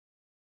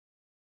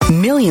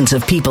Millions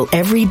of people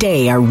every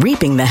day are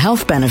reaping the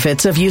health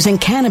benefits of using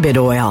cannabis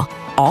oil,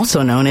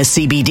 also known as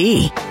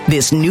CBD.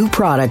 This new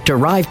product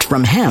derived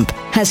from hemp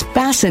has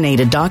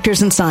fascinated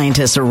doctors and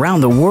scientists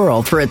around the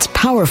world for its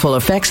powerful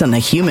effects on the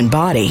human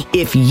body.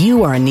 If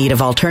you are in need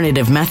of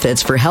alternative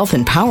methods for health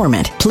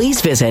empowerment, please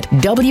visit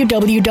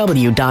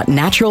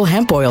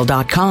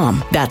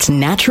www.naturalhempoil.com. That's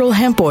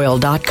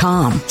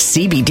naturalhempoil.com.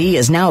 CBD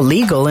is now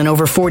legal in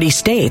over 40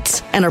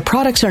 states, and our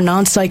products are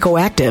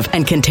non-psychoactive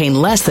and contain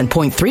less than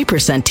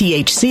 0.3%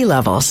 THC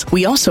levels.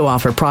 We also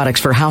offer products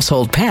for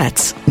household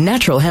pets.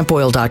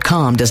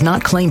 Naturalhempoil.com does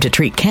not claim to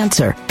treat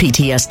cancer,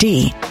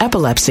 PTSD,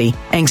 epilepsy,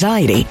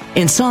 anxiety,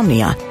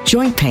 insomnia,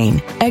 joint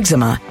pain,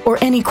 eczema, or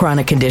any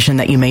chronic condition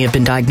that you may have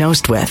been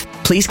diagnosed with.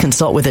 Please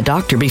consult with a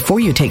doctor before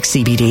you take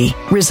CBD.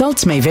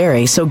 Results may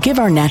vary, so give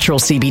our natural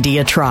CBD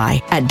a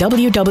try at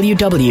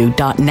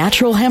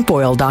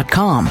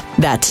www.naturalhempoil.com.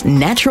 That's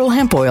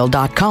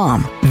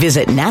naturalhempoil.com.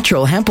 Visit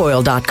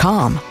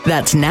naturalhempoil.com.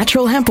 That's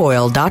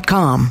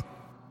naturalhempoil.com.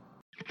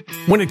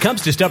 When it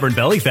comes to stubborn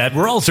belly fat,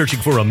 we're all searching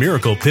for a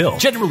miracle pill.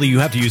 Generally, you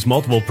have to use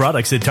multiple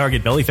products that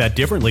target belly fat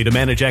differently to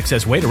manage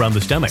excess weight around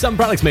the stomach. Some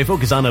products may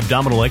focus on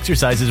abdominal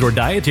exercises or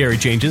dietary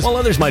changes, while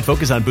others might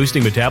focus on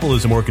boosting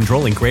metabolism or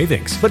controlling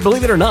cravings. But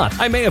believe it or not,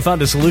 I may have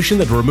found a solution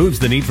that removes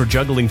the need for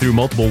juggling through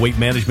multiple weight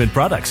management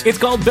products. It's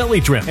called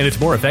Belly Trim, and it's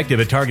more effective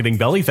at targeting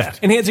belly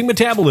fat, enhancing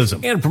metabolism,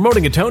 and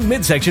promoting a toned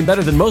midsection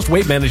better than most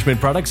weight management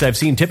products I've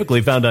seen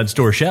typically found on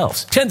store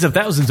shelves. Tens of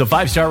thousands of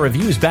 5-star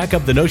reviews back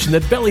up the notion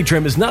that Belly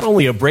Trim is not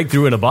only a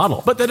breakthrough in a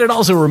bottle, but that it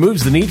also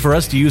removes the need for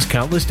us to use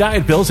countless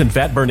diet pills and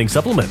fat-burning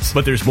supplements.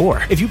 But there's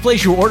more. If you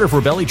place your order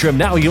for Belly Trim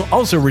now, you'll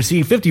also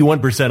receive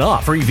 51%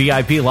 off, free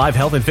VIP live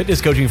health and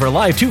fitness coaching for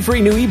life, 2 free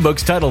new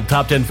ebooks titled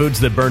Top 10 Foods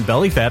That Burn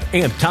Belly Fat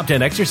and Top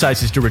 10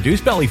 Exercises to Reduce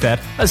Belly Fat,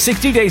 a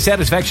 60-day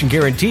satisfaction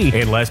guarantee,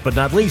 and last but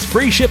not least,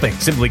 free shipping.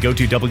 Simply go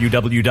to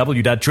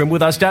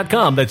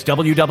www.trimwithus.com. That's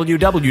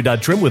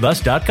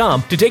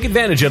www.trimwithus.com to take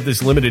advantage of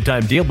this limited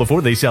time deal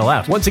before they sell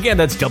out. Once again,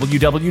 that's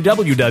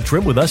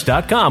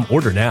www.trimwithus.com.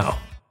 Order now.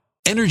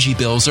 Energy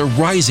bills are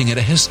rising at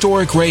a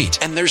historic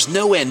rate, and there's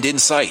no end in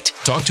sight.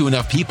 Talk to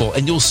enough people,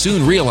 and you'll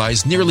soon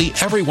realize nearly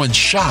everyone's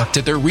shocked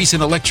at their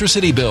recent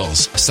electricity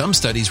bills. Some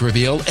studies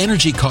reveal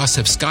energy costs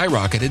have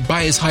skyrocketed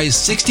by as high as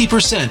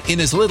 60%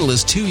 in as little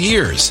as 2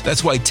 years.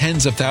 That's why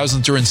tens of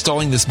thousands are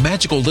installing this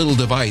magical little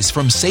device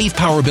from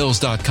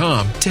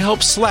SavePowerBills.com to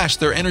help slash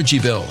their energy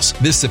bills.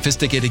 This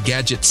sophisticated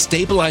gadget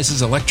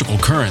stabilizes electrical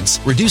currents,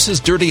 reduces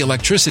dirty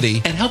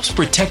electricity, and helps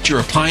protect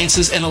your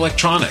appliances and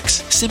electronics.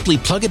 Simply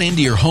plug it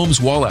into your home's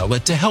wall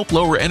outlet to help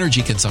lower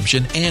energy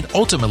consumption and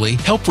ultimately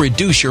help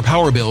reduce your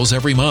power bills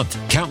every month.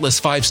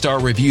 Countless 5-star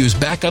reviews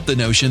back up the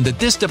notion that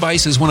this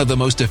device is one of the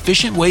most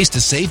efficient ways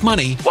to save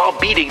money while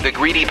beating the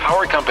greedy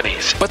power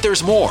companies. But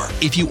there's more.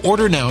 If you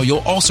order now, you'll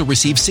also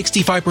receive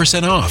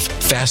 65% off,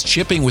 fast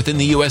shipping within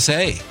the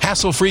USA,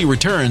 hassle-free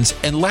returns,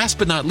 and last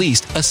but not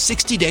least, a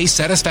 60-day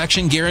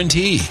satisfaction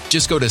guarantee.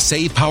 Just go to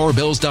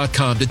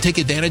SavePowerBills.com to take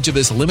advantage of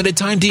this limited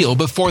time deal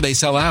before they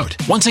sell out.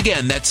 Once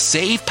again, that's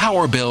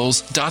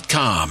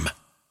SavePowerBills.com.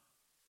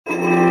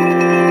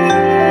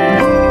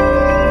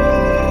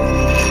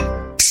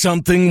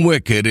 Something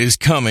wicked is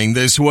coming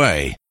this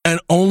way,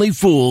 and only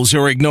fools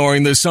are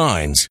ignoring the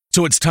signs.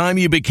 So it's time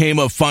you became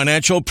a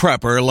financial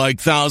prepper like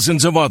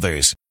thousands of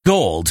others.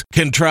 Gold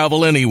can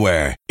travel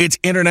anywhere. It's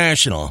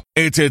international.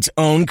 It's its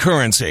own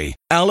currency.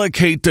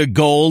 Allocate to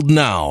gold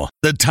now,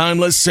 the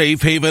timeless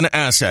safe haven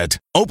asset.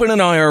 Open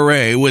an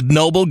IRA with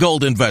Noble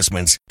Gold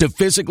Investments to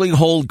physically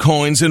hold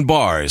coins and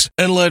bars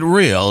and let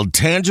real,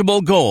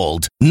 tangible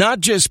gold, not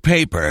just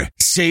paper,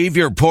 save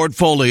your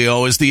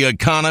portfolio as the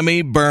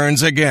economy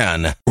burns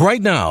again.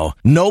 Right now,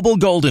 Noble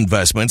Gold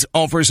Investments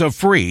offers a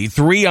free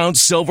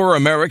 3-ounce silver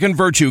American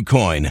Virtue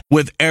coin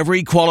with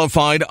every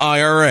qualified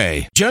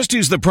IRA. Just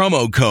use the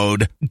promo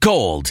code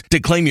GOLD to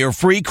claim your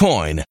free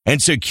coin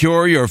and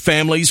secure your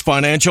family's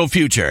financial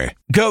future.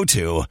 Go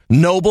to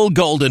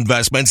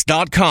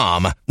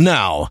noblegoldinvestments.com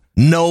now.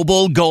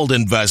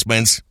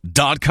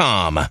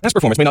 noblegoldinvestments.com. Past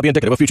performance may not be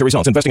indicative of future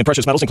results. Investing in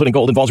precious metals, including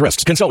gold, involves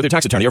risks. Consult with your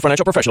tax attorney or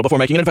financial professional before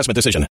making an investment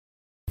decision.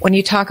 When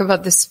you talk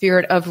about the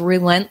spirit of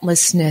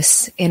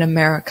relentlessness in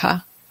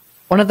America,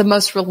 one of the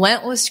most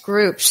relentless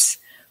groups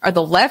are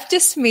the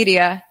leftist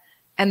media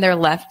and their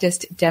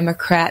leftist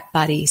Democrat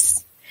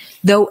buddies.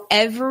 Though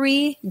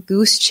every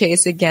goose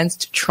chase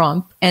against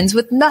Trump ends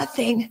with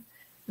nothing,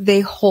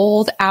 they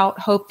hold out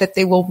hope that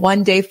they will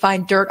one day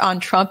find dirt on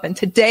Trump. And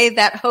today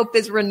that hope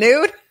is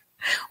renewed.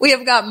 We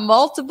have got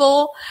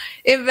multiple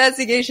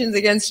investigations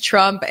against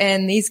Trump,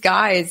 and these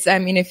guys, I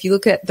mean, if you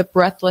look at the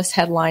breathless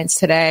headlines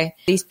today,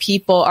 these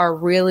people are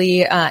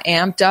really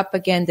amped up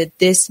again that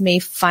this may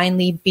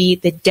finally be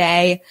the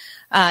day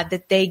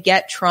that they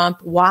get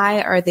Trump.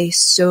 Why are they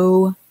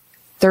so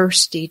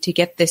thirsty to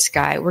get this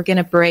guy? We're going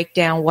to break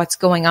down what's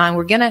going on.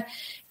 We're going to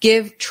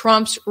give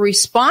Trump's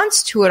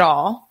response to it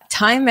all.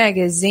 Time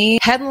magazine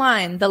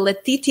headline, the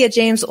Letitia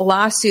James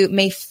lawsuit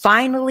may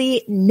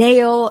finally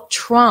nail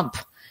Trump.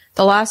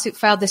 The lawsuit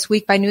filed this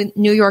week by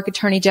New York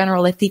Attorney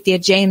General Letitia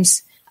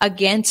James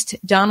against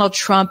Donald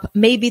Trump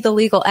may be the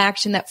legal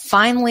action that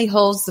finally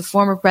holds the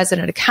former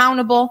president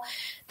accountable.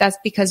 That's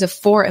because of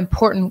 4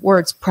 important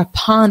words: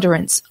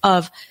 preponderance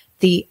of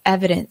the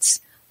evidence.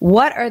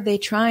 What are they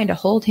trying to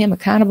hold him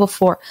accountable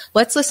for?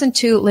 Let's listen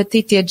to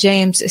Letitia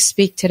James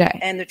speak today.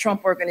 And the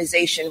Trump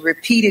Organization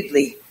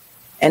repeatedly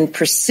and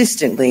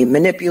persistently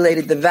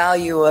manipulated the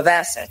value of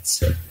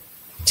assets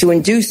to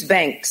induce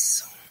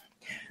banks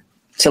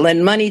to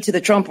lend money to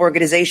the Trump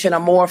Organization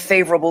on more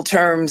favorable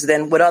terms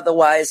than would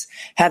otherwise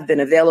have been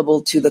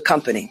available to the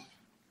company,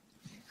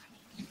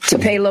 to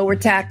pay lower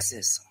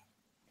taxes,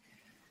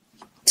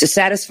 to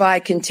satisfy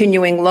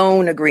continuing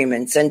loan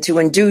agreements, and to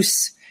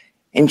induce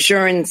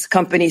insurance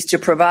companies to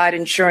provide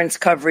insurance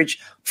coverage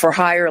for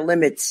higher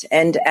limits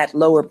and at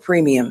lower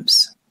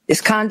premiums.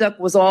 This conduct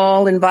was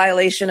all in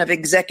violation of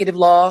Executive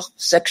Law,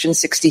 Section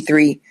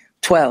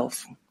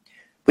 6312,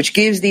 which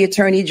gives the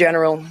Attorney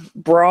General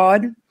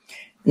broad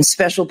and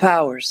special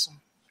powers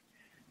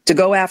to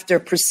go after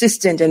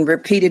persistent and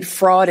repeated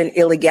fraud and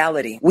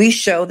illegality. We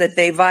show that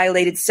they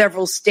violated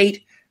several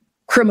state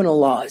criminal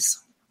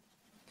laws,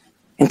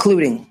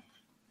 including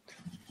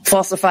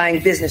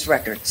falsifying business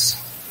records,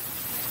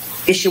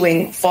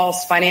 issuing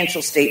false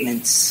financial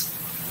statements,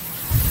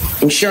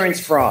 insurance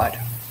fraud,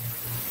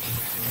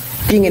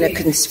 being in a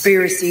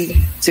conspiracy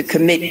to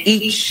commit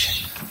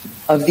each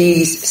of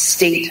these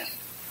state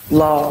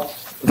law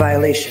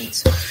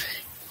violations.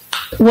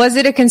 Was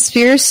it a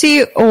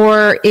conspiracy,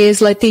 or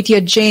is Letitia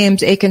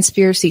James a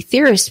conspiracy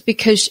theorist?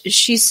 Because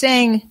she's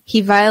saying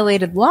he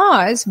violated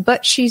laws,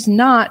 but she's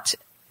not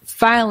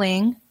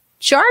filing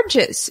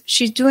charges.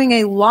 She's doing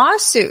a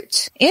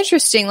lawsuit.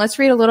 Interesting. Let's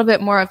read a little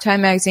bit more of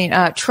Time Magazine.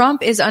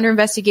 Trump is under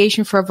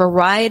investigation for a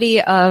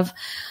variety of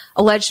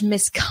alleged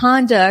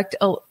misconduct,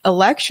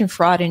 election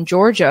fraud in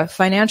Georgia,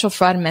 financial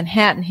fraud in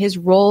Manhattan, his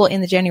role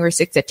in the January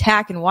 6th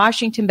attack in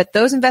Washington. But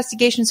those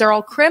investigations are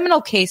all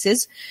criminal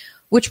cases,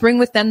 which bring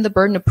with them the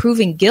burden of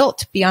proving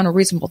guilt beyond a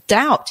reasonable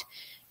doubt.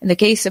 In the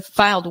case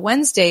filed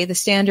Wednesday, the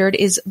standard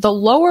is the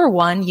lower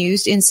one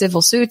used in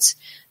civil suits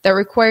that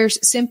requires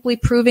simply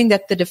proving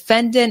that the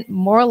defendant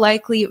more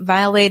likely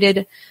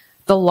violated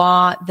the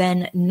law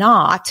than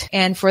not.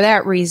 And for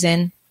that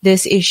reason,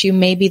 this issue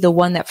may be the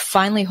one that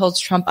finally holds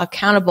Trump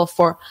accountable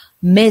for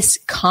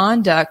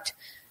misconduct,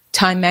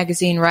 Time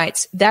Magazine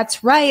writes.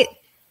 That's right.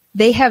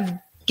 They have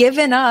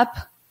given up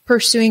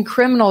pursuing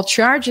criminal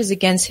charges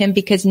against him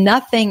because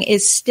nothing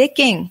is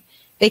sticking.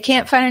 They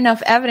can't find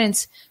enough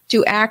evidence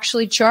to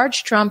actually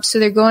charge Trump, so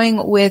they're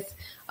going with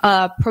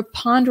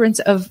preponderance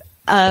of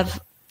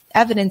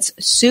evidence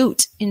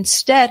suit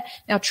instead.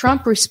 Now,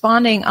 Trump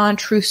responding on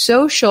Truth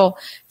Social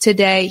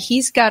today,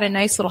 he's got a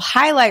nice little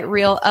highlight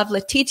reel of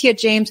Letitia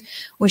James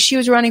when she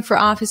was running for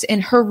office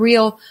and her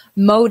real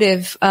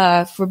motive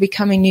for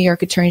becoming New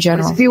York Attorney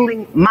General. What's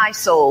fueling my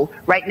soul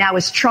right now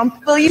is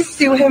Trump. Will you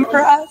sue him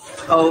for us?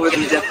 Oh, we're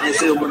going to definitely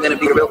sue him. We're going to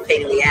be a real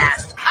pain in the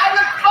ass. I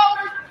look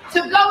forward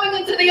to going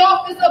into the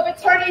office of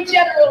Attorney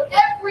General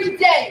every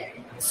day,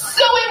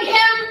 suing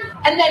him,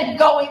 and then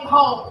going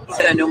home.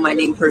 I know my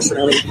name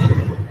personally.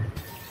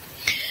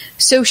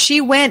 So she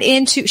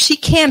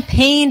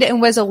campaigned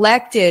and was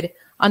elected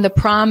on the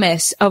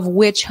promise of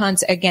witch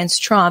hunts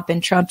against Trump,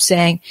 and Trump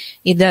saying,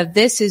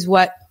 this is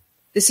what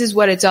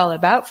it's all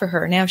about for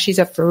her. Now she's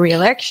up for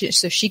re-election,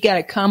 so she got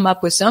to come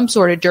up with some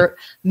sort of dirt.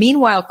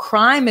 Meanwhile,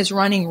 crime is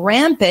running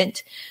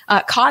rampant.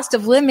 Cost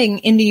of living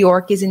in New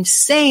York is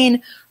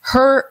insane.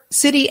 Her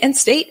city and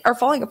state are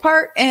falling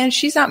apart, and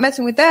she's not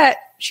messing with that.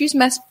 She's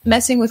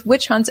messing with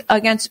witch hunts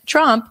against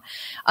Trump.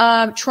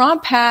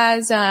 Trump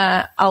has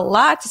a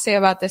lot to say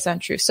about this on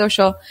Truth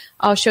Social.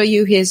 I'll show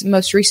you his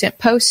most recent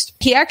post.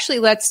 He actually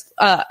lets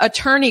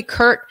attorney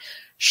Kurt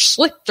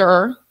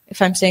Schlichter,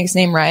 if I'm saying his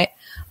name right,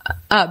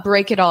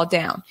 break it all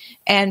down.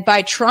 And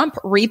by Trump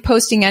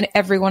reposting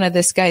every one of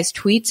this guy's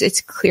tweets,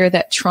 it's clear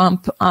that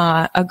Trump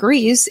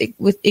agrees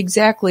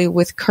exactly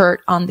with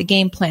Kurt on the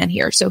game plan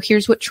here. So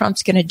here's what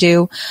Trump's going to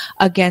do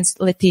against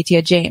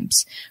Letitia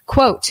James.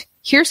 Quote,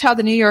 here's how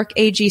the New York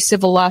AG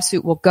civil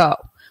lawsuit will go.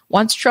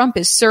 Once Trump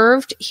is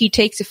served, he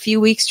takes a few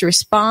weeks to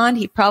respond.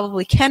 He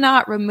probably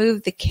cannot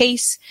remove the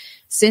case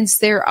since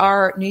there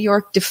are New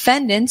York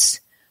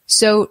defendants,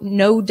 so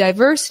no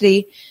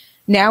diversity.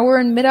 Now we're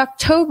in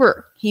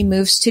mid-October. He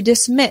moves to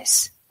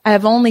dismiss. I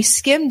have only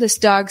skimmed this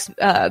dog's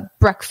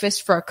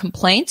breakfast for a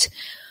complaint,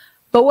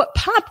 but what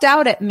popped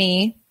out at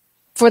me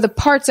for the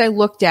parts I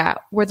looked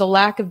at were the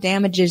lack of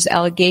damages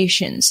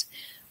allegations,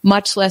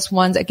 much less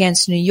ones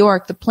against New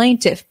York, the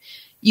plaintiff.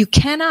 You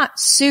cannot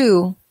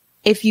sue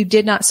if you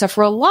did not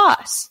suffer a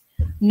loss.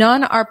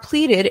 None are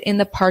pleaded in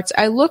the parts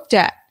I looked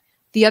at.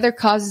 The other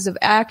causes of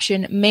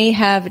action may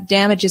have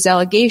damages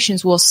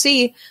allegations, we'll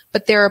see,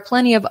 but there are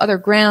plenty of other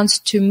grounds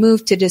to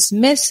move to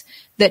dismiss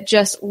that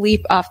just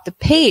leap off the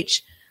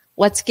page.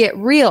 Let's get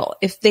real.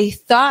 If they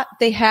thought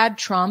they had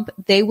Trump,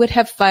 they would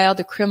have filed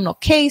a criminal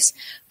case,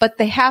 but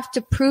they have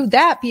to prove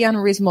that beyond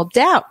a reasonable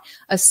doubt.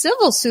 A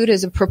civil suit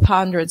is a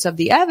preponderance of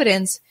the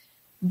evidence.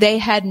 They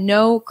had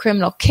no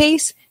criminal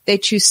case. They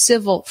choose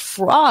civil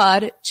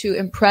fraud to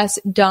impress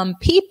dumb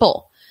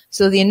people.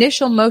 So the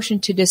initial motion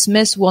to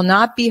dismiss will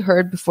not be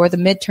heard before the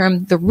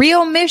midterm. The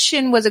real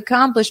mission was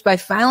accomplished by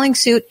filing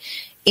suit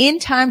in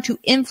time to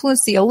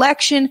influence the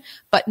election,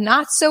 but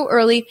not so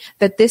early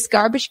that this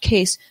garbage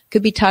case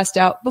could be tossed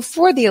out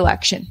before the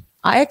election.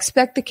 I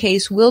expect the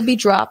case will be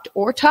dropped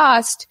or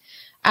tossed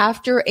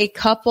after a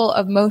couple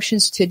of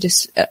motions to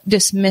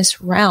dismiss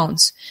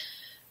rounds.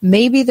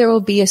 Maybe there will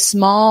be a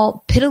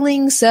small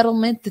piddling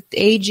settlement that the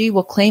AG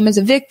will claim as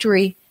a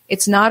victory.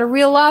 It's not a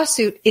real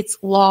lawsuit. It's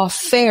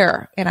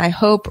lawfare. And I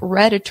hope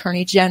red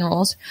attorney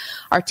generals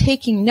are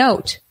taking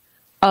note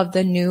of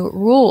the new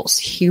rules,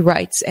 he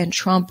writes. And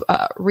Trump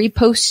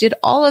reposted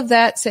all of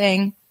that,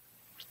 saying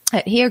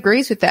that he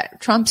agrees with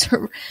that. Trump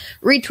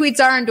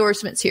retweets our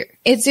endorsements here.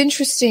 It's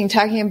interesting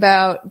talking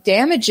about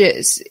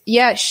damages.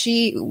 Yeah,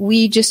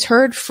 we just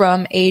heard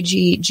from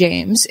AG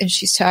James, and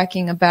she's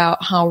talking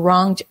about how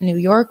wronged New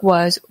York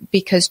was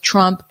because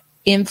Trump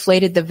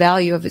inflated the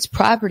value of its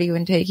property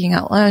when taking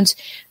out loans.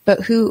 But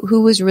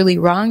who was really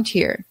wronged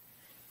here?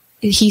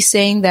 He's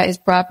saying that his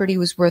property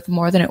was worth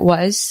more than it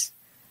was.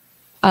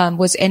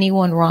 Was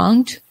anyone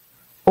wronged?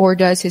 Or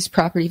does his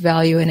property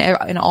value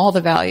and all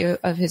the value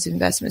of his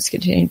investments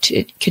continue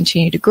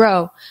to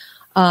grow?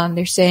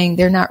 They're saying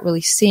they're not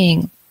really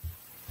seeing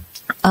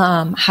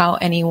how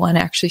anyone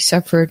actually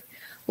suffered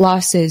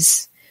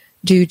losses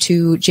due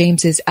to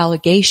James's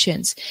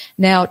allegations.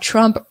 Now,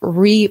 Trump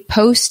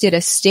reposted a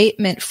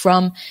statement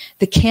from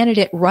the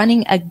candidate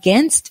running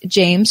against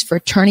James for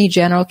Attorney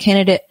General,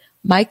 candidate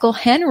Michael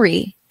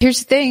Henry. Here's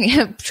the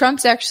thing.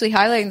 Trump's actually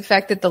highlighting the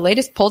fact that the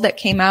latest poll that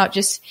came out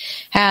just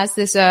has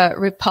this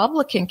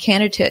Republican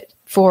candidate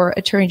for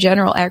Attorney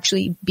General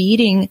actually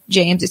beating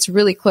James. It's a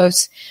really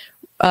close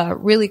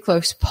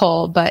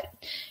poll, but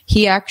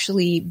he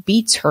actually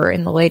beats her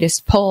in the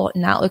latest poll.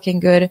 Not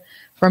looking good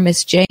for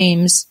Miss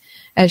James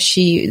as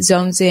she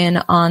zones in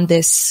on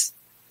this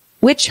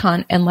witch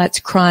hunt and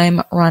lets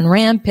crime run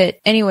rampant.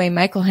 Anyway,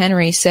 Michael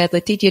Henry said,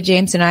 Letitia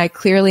James and I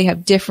clearly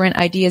have different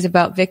ideas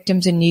about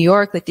victims in New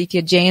York.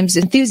 Letitia James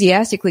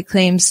enthusiastically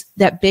claims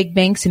that big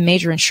banks and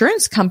major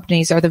insurance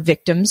companies are the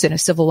victims in a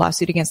civil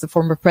lawsuit against the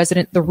former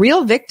president. The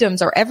real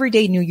victims are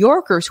everyday New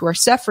Yorkers who are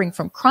suffering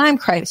from crime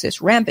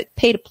crisis, rampant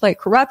pay-to-play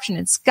corruption,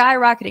 and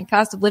skyrocketing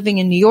cost of living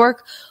in New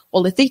York.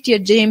 While Letitia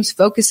James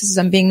focuses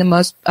on being the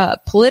most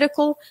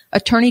political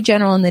attorney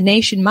general in the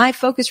nation, my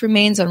focus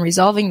remains on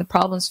resolving the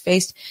problems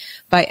faced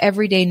by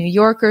everyday New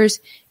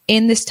Yorkers.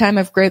 In this time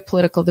of great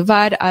political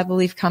divide, I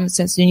believe common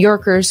sense New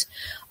Yorkers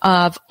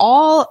of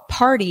all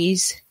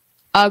parties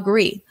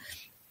agree.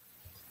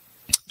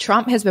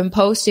 Trump has been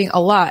posting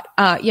a lot.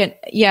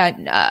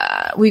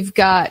 We've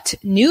got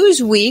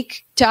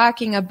Newsweek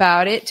talking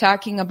about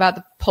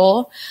the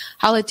poll,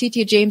 how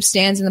Letitia James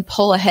stands in the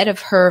poll ahead of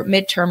her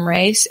midterm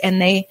race.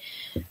 And they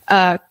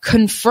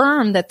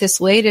confirm that this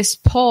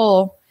latest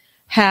poll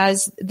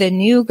has the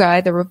new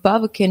guy, the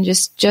Republican,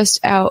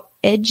 just out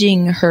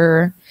edging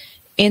her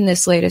in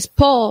this latest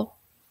poll,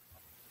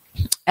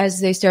 as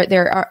they start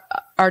their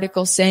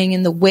article saying,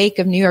 in the wake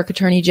of New York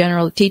Attorney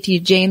General Letitia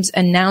James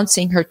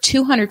announcing her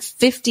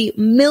 $250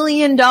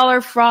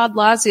 million fraud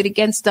lawsuit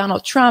against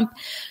Donald Trump,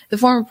 the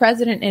former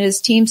president and his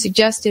team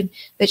suggested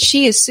that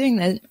she is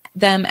suing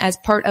them as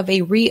part of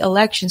a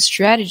re-election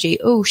strategy.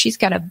 Oh, she's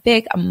got a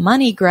big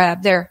money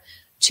grab there.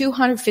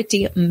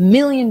 $250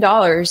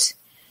 million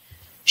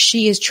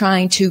she is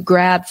trying to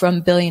grab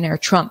from billionaire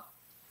Trump.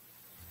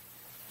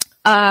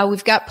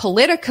 We've got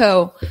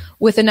Politico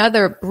with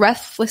another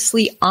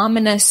breathlessly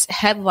ominous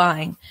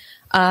headline.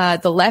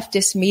 The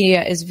leftist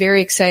media is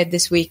very excited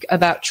this week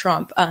about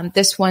Trump.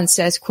 This one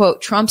says,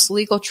 quote, Trump's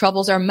legal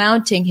troubles are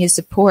mounting. His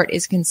support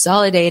is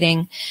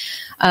consolidating.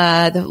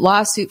 The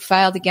lawsuit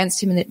filed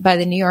against him by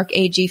the New York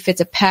AG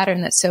fits a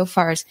pattern that so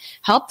far has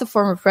helped the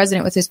former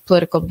president with his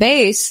political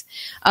base.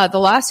 The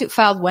lawsuit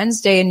filed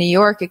Wednesday in New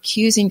York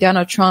accusing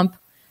Donald Trump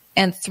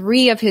and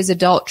 3 of his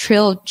adult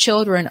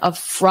children of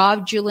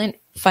fraudulent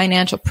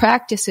financial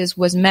practices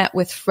was met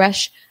with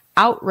fresh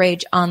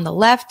outrage on the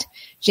left.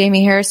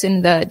 Jamie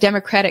Harrison, the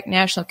Democratic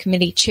National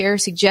Committee chair,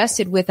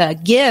 suggested with a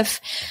GIF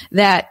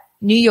that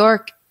New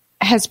York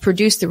has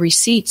produced the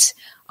receipts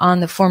on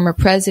the former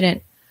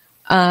president.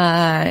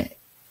 There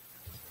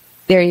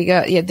you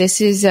go. Yeah, this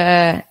is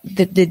the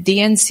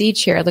DNC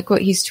chair. Look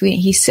what he's tweeting.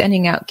 He's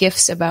sending out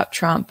GIFs about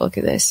Trump. Look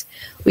at this.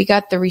 We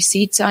got the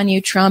receipts on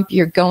you, Trump.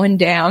 You're going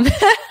down.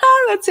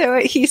 That's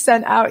what he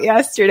sent out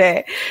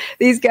yesterday.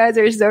 These guys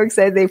are so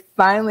excited they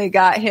finally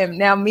got him.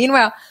 Now,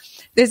 meanwhile,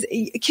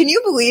 can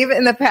you believe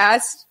in the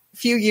past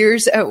few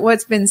years,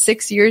 what's been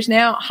 6 years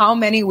now, how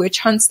many witch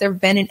hunts there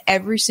have been, and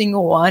every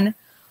single one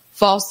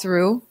falls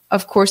through?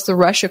 Of course, the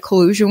Russia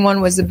collusion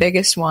one was the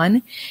biggest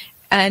one.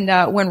 And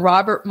when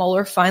Robert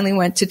Mueller finally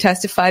went to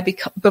testify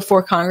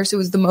before Congress, it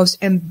was the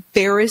most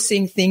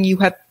embarrassing thing you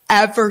have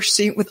ever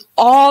seen, with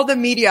all the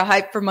media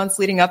hype for months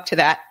leading up to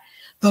that.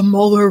 The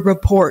Mueller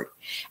report.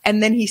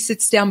 And then he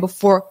sits down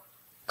before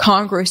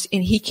Congress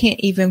and he can't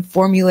even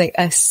formulate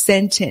a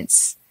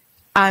sentence.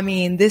 I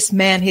mean, this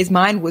man, his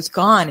mind was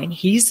gone, and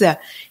he's the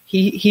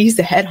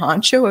head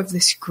honcho of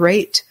this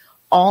great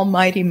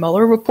almighty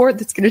Mueller report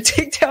that's going to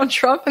take down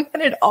Trump, and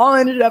then it all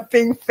ended up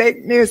being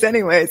fake news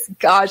anyways.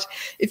 Gosh,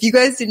 if you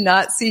guys did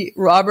not see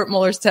Robert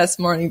Mueller's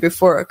testimony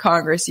before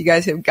Congress, you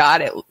guys have got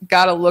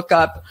to look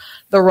up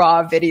the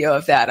raw video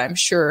of that. I'm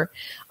sure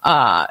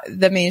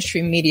the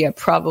mainstream media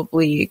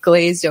probably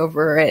glazed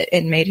over it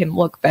and made him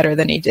look better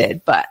than he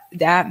did. But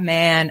that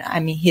man, I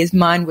mean, his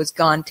mind was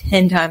gone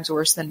 10 times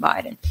worse than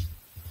Biden.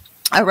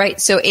 All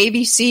right, so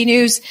ABC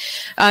News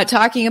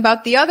talking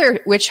about the other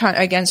witch hunt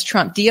against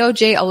Trump.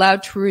 DOJ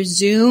allowed to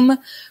resume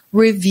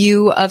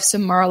review of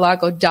some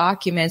Mar-a-Lago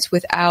documents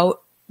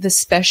without the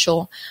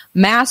special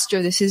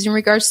master. This is in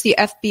regards to the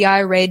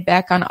FBI raid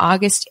back on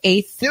August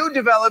 8th. New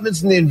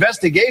developments in the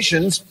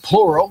investigations,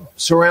 plural,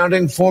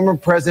 surrounding former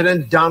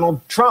President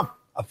Donald Trump.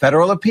 A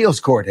federal appeals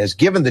court has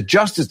given the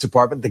Justice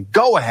Department the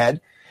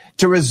go-ahead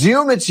to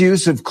resume its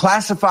use of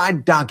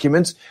classified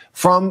documents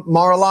from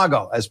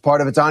Mar-a-Lago as part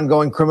of its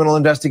ongoing criminal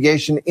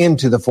investigation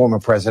into the former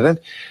president.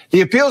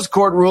 The appeals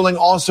court ruling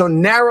also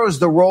narrows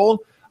the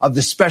role of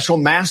the special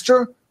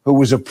master who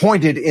was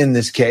appointed in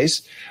this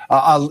case.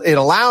 It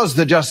allows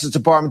the Justice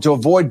Department to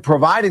avoid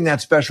providing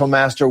that special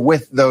master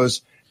with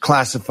those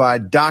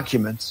classified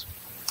documents.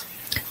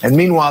 And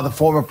meanwhile, the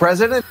former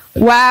president...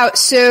 Wow,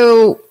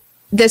 so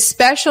the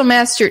special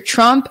master,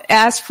 Trump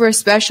asked for a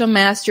special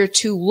master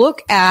to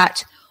look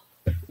at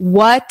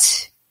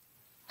what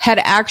had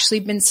actually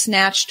been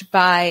snatched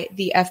by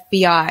the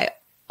FBI,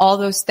 all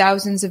those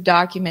thousands of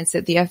documents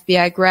that the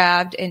FBI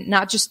grabbed, and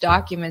not just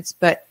documents,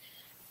 but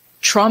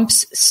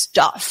Trump's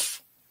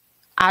stuff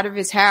out of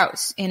his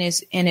house, in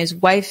his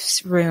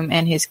wife's room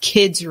and his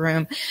kids'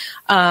 room.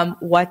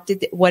 What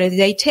did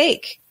they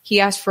take?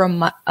 He asked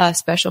for a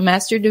special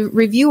master to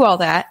review all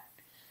that,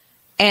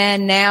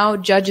 and now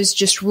judges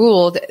just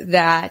ruled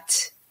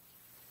that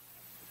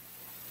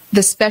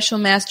the special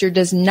master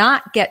does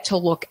not get to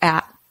look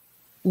at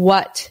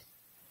what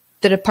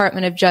the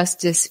Department of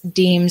Justice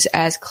deems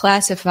as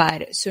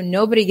classified. So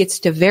nobody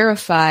gets to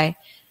verify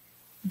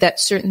that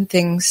certain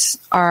things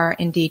are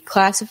indeed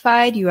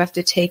classified. You have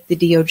to take the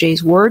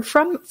DOJ's word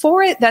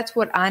for it. That's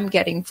what I'm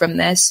getting from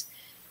this.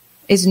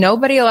 Is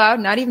nobody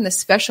allowed, not even the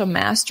special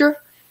master,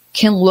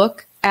 can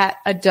look at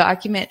a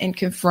document and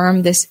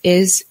confirm this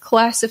is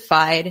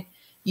classified.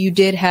 You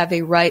did have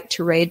a right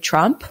to raid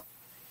Trump.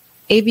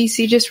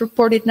 ABC just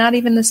reported not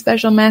even the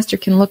special master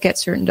can look at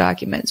certain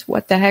documents.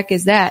 What the heck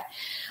is that?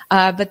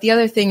 But the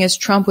other thing is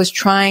Trump was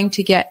trying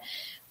to get,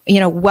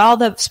 while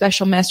the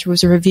special master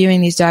was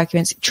reviewing these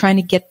documents, trying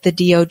to get the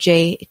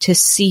DOJ to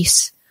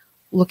cease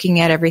looking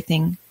at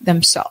everything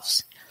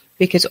themselves.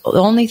 Because the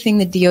only thing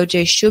the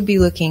DOJ should be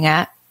looking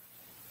at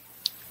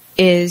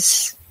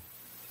is,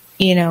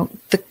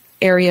 the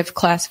area of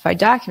classified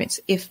documents.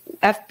 If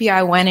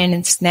FBI went in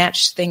and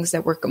snatched things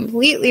that were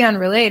completely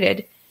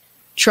unrelated,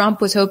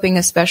 Trump was hoping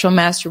a special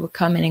master would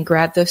come in and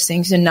grab those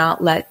things and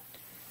not let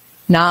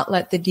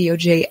the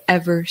DOJ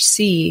ever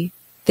see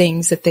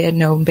things that they had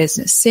no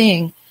business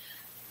seeing.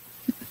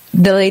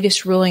 The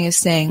latest ruling is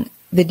saying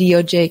the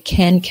DOJ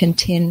can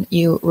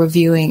continue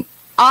reviewing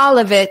all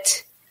of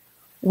it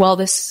while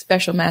the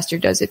special master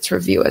does its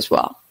review as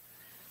well.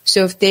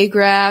 So if they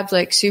grabbed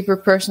like super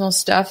personal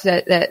stuff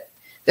that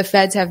the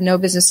feds have no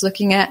business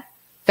looking at,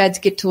 feds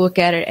get to look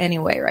at it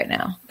anyway right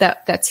now.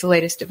 That's the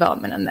latest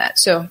development on that.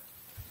 So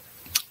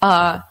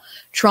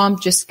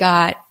Trump just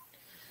got,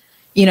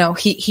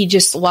 he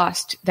just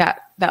lost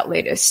that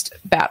latest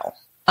battle.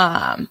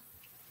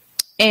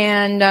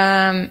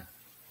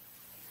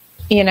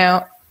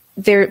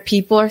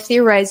 People are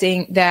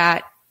theorizing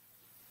that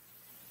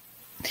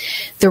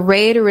the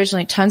raid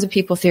originally, tons of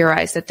people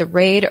theorize that the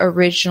raid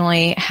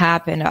originally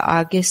happened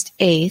August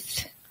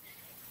 8th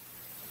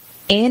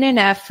in an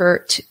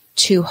effort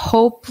to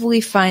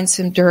hopefully find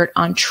some dirt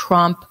on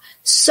Trump,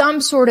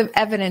 some sort of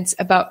evidence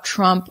about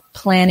Trump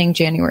planning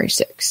January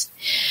 6th.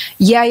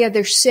 Yeah,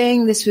 they're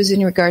saying this was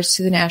in regards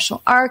to the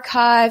National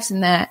Archives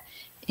and that,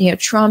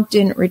 Trump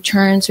didn't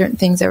return certain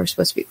things that were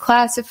supposed to be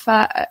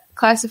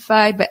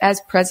classified, but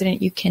as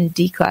president, you can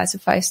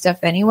declassify stuff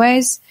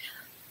anyways.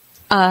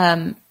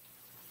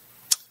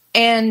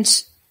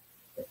 And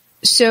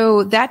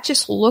so that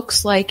just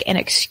looks like an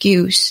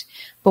excuse,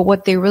 but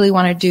what they really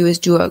want to do is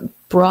do a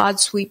broad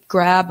sweep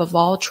grab of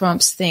all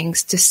Trump's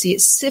things to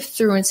sift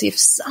through and see if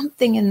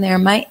something in there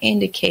might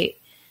indicate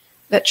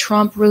that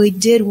Trump really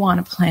did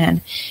want to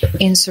plan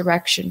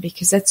insurrection,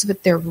 because that's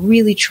what they're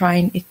really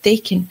trying. If they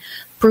can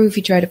prove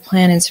he tried to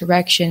plan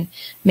insurrection,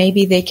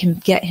 maybe they can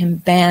get him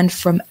banned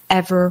from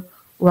ever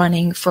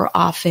running for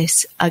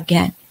office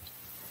again.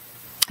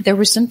 There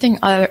was something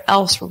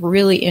else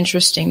really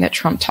interesting that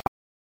Trump talked.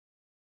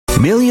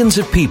 Millions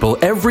of people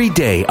every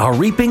day are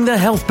reaping the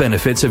health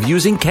benefits of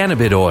using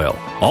cannabis oil,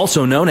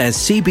 also known as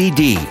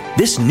CBD.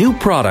 This new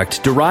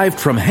product derived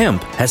from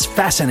hemp has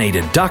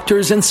fascinated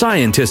doctors and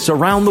scientists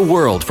around the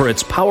world for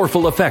its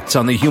powerful effects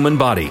on the human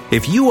body.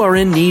 If you are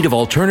in need of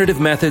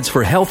alternative methods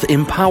for health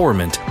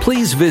empowerment,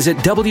 please visit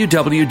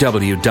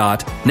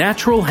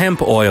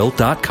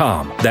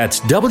www.naturalhempoil.com. That's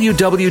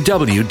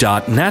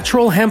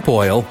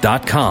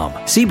www.naturalhempoil.com.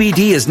 CBD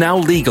is now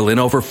legal in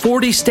over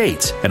 40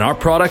 states, and our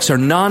products are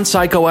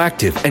non-psychoactive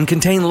and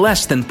contain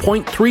less than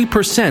 0.3%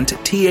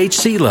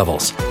 THC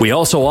levels. We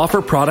also offer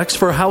products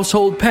for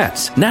household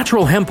pets.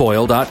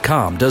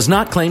 Naturalhempoil.com does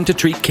not claim to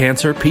treat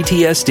cancer,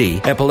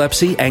 PTSD,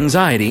 epilepsy,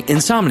 anxiety,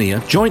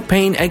 insomnia, joint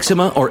pain,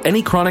 eczema, or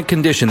any chronic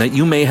condition that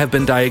you may have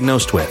been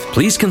diagnosed with.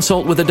 Please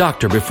consult with a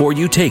doctor before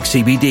you take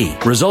CBD.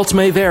 Results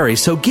may vary,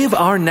 so give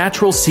our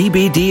natural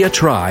CBD a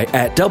try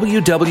at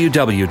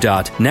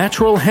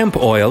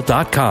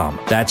www.naturalhempoil.com.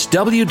 That's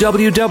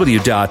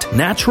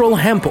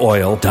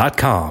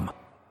www.naturalhempoil.com.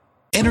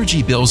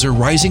 Energy bills are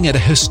rising at a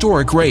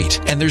historic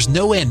rate, and there's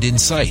no end in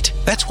sight.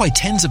 That's why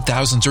tens of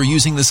thousands are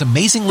using this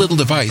amazing little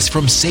device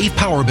from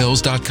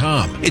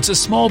SavePowerBills.com. It's a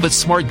small but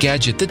smart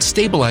gadget that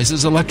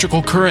stabilizes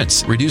electrical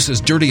currents,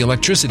 reduces dirty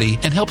electricity,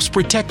 and helps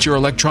protect your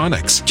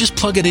electronics. Just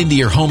plug it into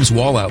your home's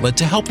wall outlet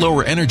to help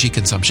lower energy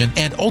consumption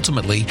and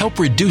ultimately help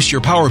reduce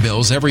your power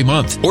bills every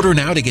month. Order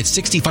now to get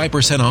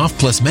 65% off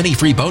plus many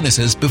free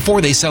bonuses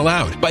before they sell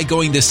out by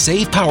going to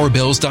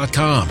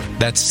SavePowerBills.com.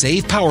 That's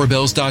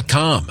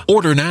SavePowerBills.com.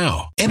 Order now.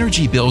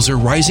 Energy bills are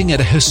rising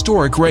at a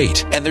historic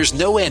rate, and there's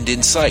no end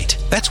in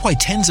sight. That's why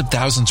tens of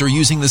thousands are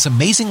using this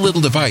amazing little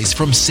device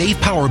from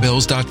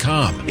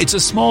SavePowerBills.com. It's a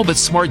small but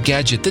smart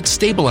gadget that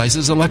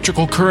stabilizes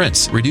electrical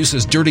currents,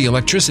 reduces dirty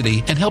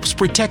electricity, and helps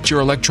protect your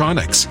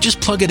electronics.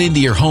 Just plug it into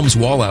your home's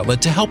wall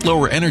outlet to help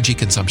lower energy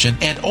consumption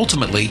and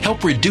ultimately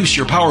help reduce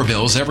your power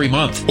bills every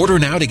month. Order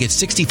now to get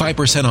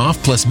 65%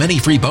 off plus many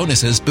free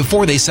bonuses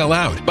before they sell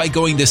out by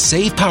going to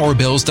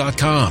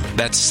SavePowerBills.com.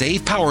 That's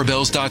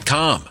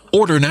SavePowerBills.com.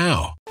 Order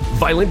now.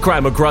 Violent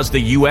crime across the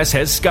U.S.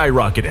 has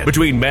skyrocketed.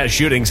 Between mass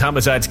shootings,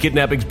 homicides,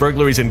 kidnappings,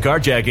 burglaries, and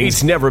carjackings,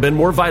 it's never been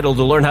more vital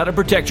to learn how to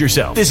protect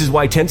yourself. This is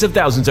why tens of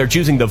thousands are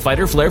choosing the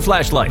Fighter Flare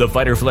flashlight. The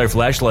Fighter Flare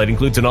flashlight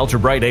includes an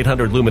ultra-bright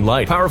 800 lumen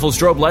light, powerful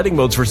strobe lighting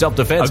modes for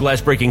self-defense, a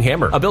glass-breaking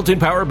hammer, a built-in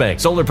power bank,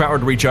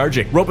 solar-powered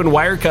recharging, rope and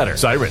wire cutter,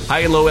 siren, high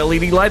and low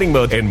LED lighting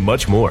mode, and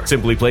much more.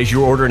 Simply place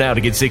your order now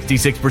to get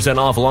 66%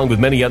 off along with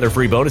many other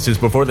free bonuses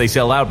before they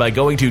sell out by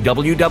going to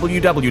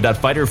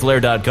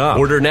www.fighterflare.com.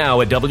 Order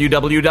now at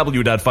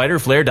www.fighterflare.com.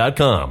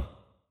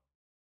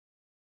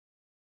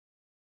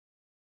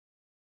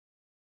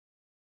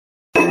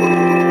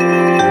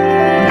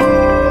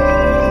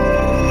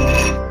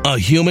 A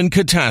human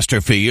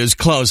catastrophe is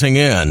closing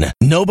in.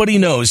 Nobody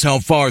knows how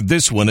far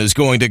this one is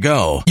going to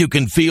go. You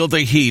can feel the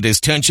heat as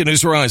tension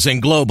is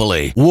rising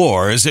globally.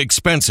 War is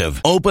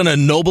expensive. Open a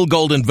Noble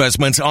Gold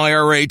Investments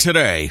IRA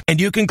today, and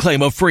you can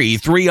claim a free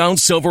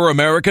 3-ounce silver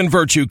American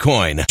Virtue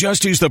coin.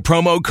 Just use the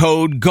promo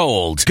code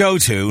GOLD. Go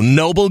to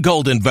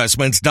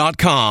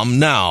noblegoldinvestments.com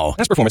now.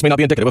 Past performance may not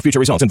be indicative of future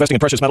results. Investing in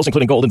precious metals,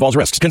 including gold, involves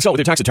risks. Consult with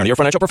your tax attorney or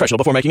financial professional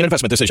before making an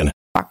investment decision.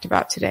 Talked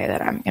about today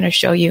that I'm going to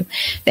show you.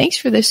 Thanks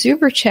for the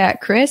super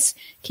chat, Chris.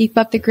 Keep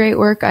up the great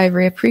work. I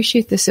really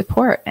appreciate the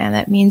support, and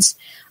that means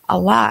a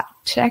lot.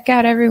 Check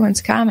out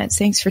everyone's comments.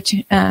 Thanks for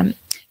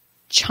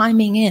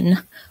chiming in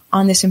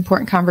on this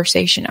important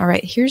conversation. All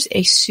right, here's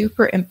a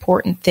super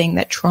important thing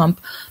that Trump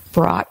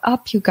brought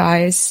up, you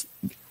guys,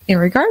 in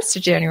regards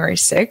to January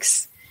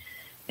 6th.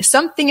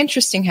 Something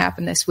interesting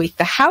happened this week.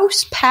 The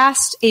House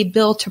passed a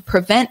bill to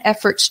prevent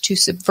efforts to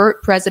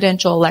subvert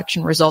presidential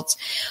election results.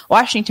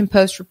 Washington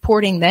Post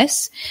reporting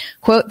this,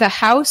 quote, the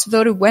House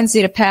voted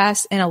Wednesday to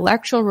pass an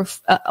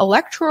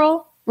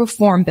electoral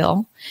reform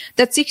bill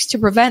that seeks to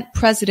prevent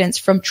presidents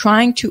from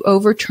trying to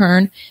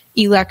overturn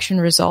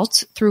election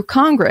results through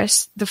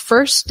Congress, the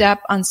first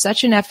step on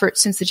such an effort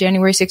since the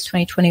January 6,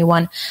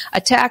 2021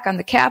 attack on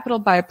the Capitol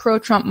by a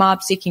pro-Trump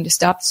mob seeking to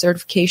stop the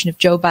certification of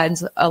Joe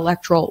Biden's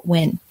electoral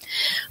win.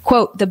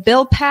 Quote, the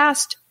bill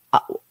passed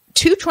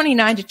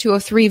 229 to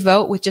 203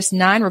 vote with just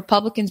 9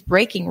 Republicans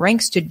breaking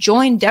ranks to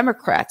join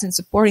Democrats in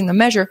supporting the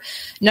measure.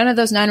 None of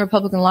those 9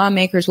 Republican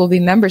lawmakers will be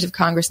members of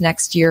Congress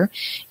next year,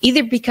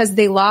 either because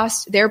they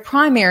lost their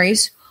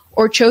primaries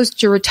or chose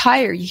to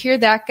retire. You hear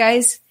that,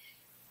 guys?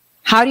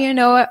 How do you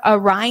know a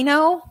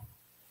rhino?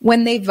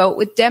 When they vote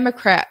with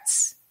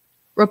Democrats.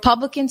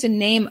 Republicans in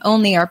name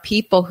only are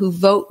people who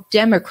vote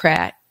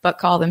Democrat but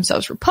call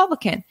themselves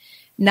Republican.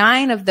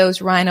 9 of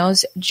those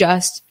rhinos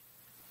just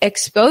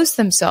exposed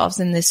themselves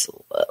in this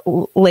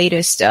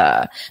latest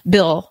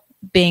bill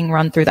being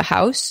run through the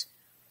House,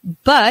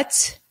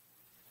 but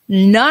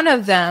none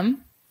of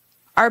them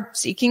are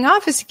seeking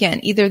office again.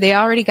 Either they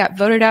already got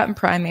voted out in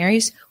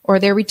primaries or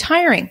they're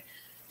retiring.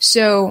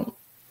 So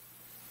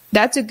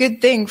that's a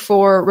good thing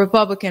for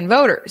Republican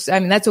voters. I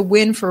mean, that's a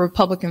win for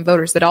Republican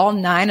voters that all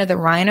 9 of the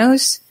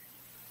rhinos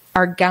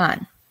are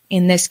gone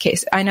in this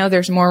case. I know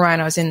there's more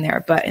rhinos in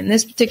there, but in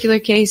this particular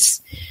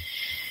case,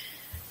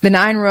 the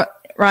 9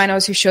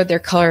 rhinos who showed their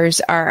colors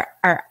are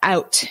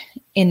out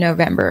in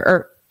November,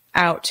 or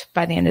out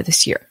by the end of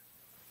this year.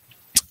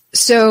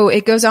 So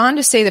it goes on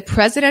to say the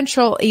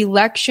Presidential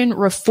Election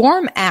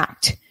Reform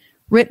Act,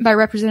 written by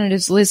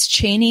Representatives Liz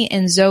Cheney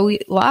and Zoe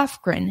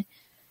Lofgren,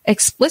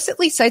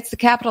 explicitly cites the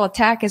Capitol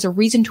attack as a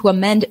reason to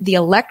amend the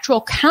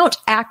Electoral Count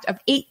Act of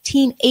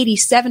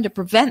 1887 to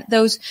prevent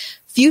those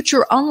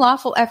future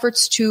unlawful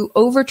efforts to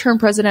overturn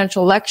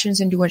presidential elections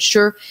and to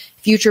ensure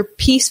future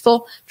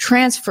peaceful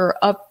transfer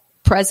of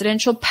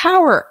presidential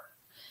power.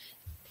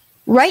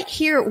 Right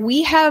here,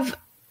 we have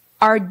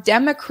our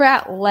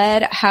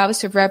Democrat-led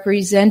House of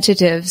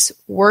Representatives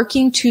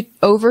working to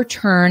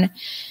overturn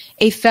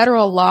a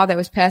federal law that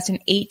was passed in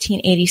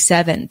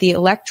 1887, the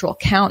Electoral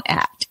Count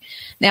Act.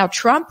 Now,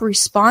 Trump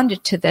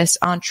responded to this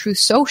on Truth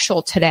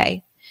Social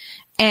today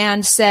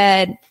and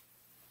said,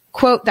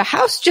 quote, "The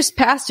House just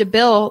passed a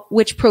bill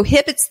which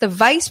prohibits the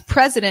vice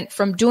president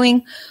from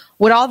doing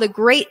what all the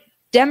great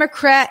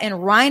Democrat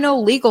and rhino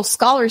legal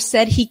scholars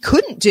said he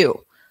couldn't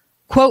do,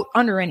 quote,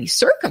 under any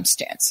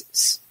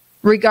circumstances,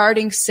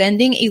 regarding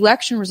sending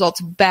election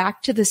results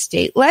back to the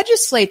state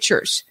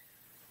legislatures."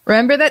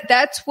 Remember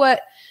that's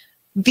what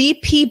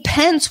VP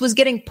Pence was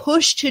getting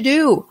pushed to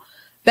do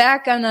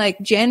back on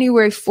like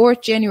January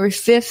 4th, January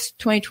 5th,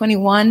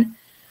 2021.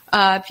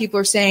 People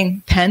are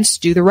saying, Pence,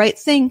 do the right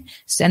thing.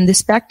 Send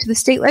this back to the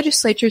state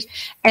legislatures.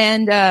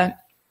 And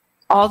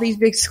all these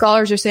big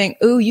scholars are saying,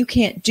 oh, you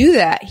can't do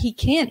that. He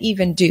can't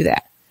even do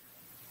that.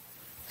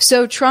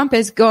 So Trump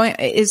is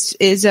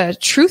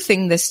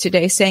truthing this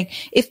today, saying,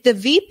 if the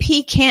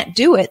VP can't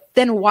do it,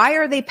 then why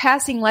are they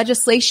passing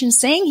legislation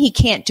saying he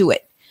can't do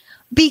it?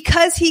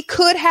 Because he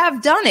could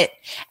have done it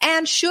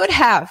and should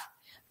have,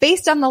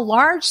 based on the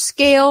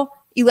large-scale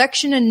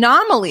election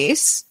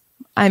anomalies.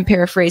 I'm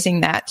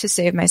paraphrasing that to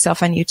save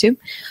myself on YouTube.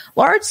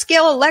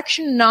 Large-scale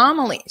election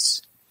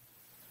anomalies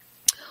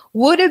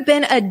would have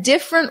been a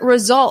different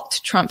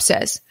result, Trump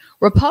says.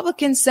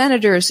 Republican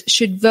senators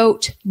should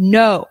vote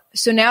no.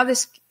 So now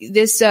this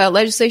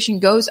legislation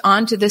goes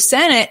on to the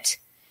Senate,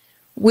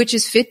 which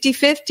is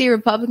 50-50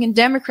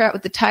 Republican-Democrat,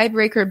 with the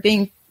tiebreaker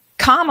being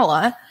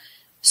Kamala.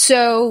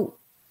 So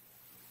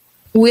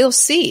we'll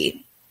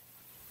see.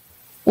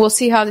 We'll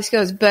see how this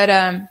goes.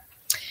 But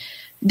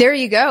there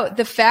you go.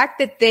 The fact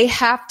that they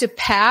have to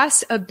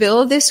pass a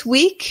bill this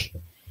week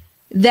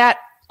that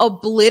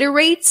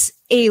obliterates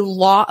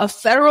a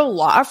federal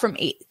law from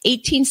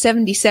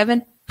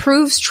 1877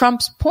 proves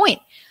Trump's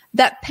point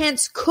that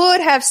Pence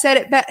could have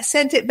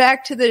sent it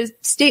back to the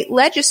state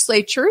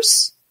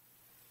legislatures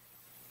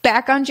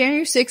back on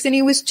January 6th, and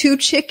he was too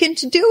chicken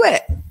to do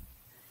it.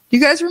 You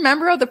guys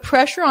remember all the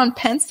pressure on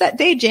Pence that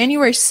day?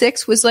 January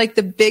 6th was like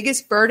the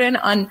biggest burden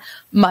on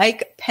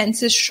Mike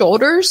Pence's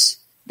shoulders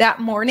that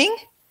morning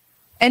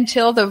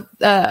until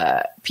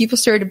the people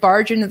started to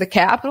barge into the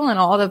Capitol and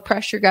all the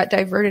pressure got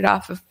diverted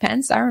off of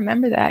Pence. I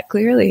remember that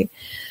clearly.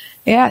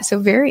 Yeah, so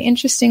very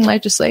interesting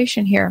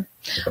legislation here.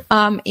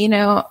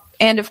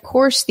 And of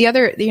course the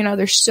other,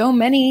 there's so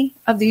many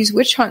of these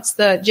witch hunts.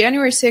 The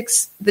January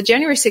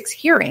 6th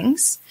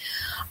hearings,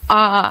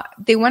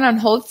 they went on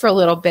hold for a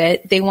little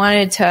bit. They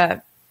wanted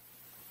to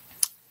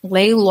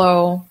lay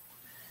low.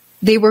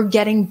 They were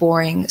getting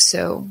boring,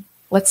 so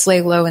let's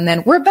lay low. And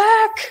then we're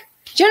back.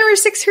 January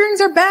 6th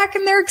hearings are back,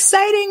 and they're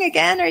exciting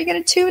again. Are you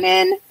going to tune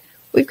in?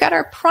 We've got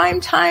our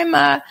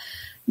primetime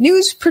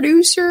news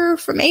producer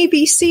from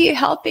ABC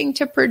helping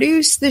to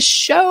produce the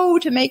show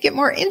to make it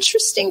more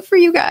interesting for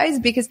you guys,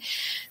 because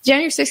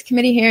January 6th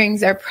committee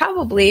hearings are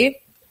probably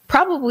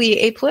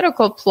a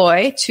political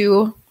ploy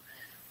to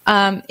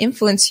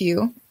influence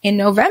you in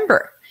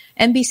November.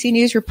 NBC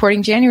News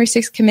reporting January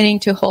 6th committing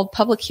to hold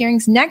public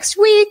hearings next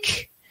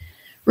week,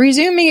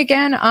 resuming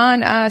again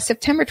on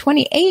September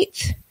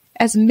 28th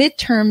as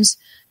midterms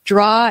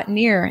draw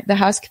near. The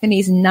House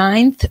Committee's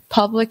 9th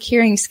public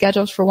hearing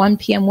scheduled for 1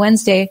 p.m.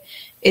 Wednesday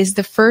is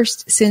the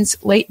first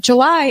since late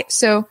July.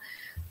 So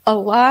a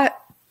lot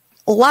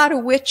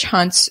of witch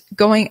hunts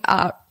going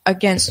up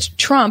against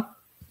Trump.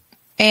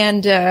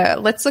 And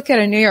let's look at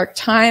a New York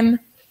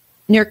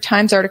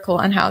Times article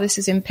on how this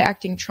is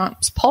impacting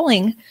Trump's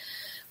polling.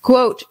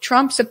 Quote,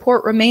 Trump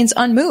support remains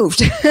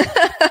unmoved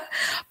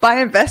by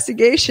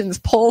investigations,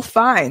 poll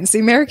finds. The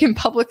American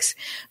public's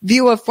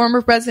view of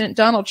former President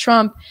Donald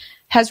Trump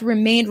has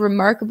remained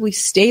remarkably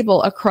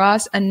stable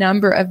across a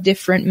number of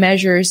different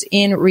measures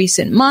in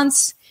recent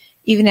months,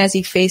 even as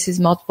he faces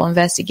multiple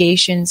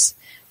investigations.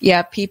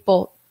 Yeah,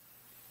 people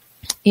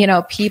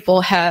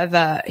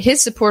have,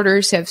 his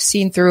supporters have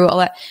seen through a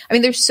lot. I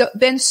mean, there's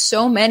been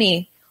so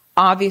many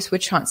obvious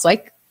witch hunts,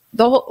 like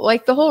the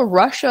whole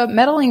Russia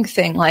meddling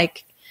thing.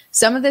 Like,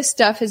 some of this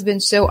stuff has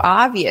been so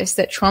obvious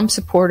that Trump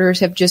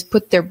supporters have just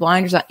put their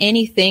blinders on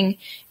any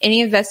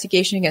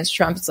investigation against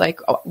Trump. It's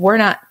like, oh, we're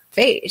not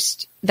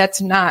phased.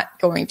 That's not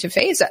going to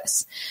phase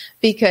us,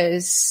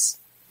 because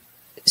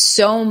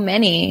so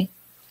many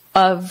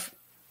of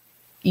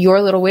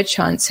your little witch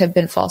hunts have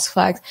been false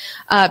flags.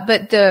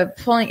 But the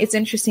polling, it's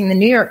interesting. The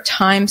New York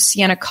Times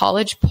Siena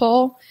College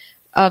poll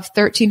of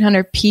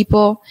 1,300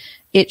 people,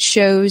 it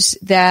shows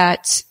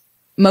that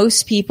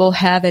most people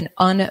have an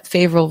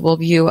unfavorable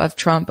view of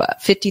Trump.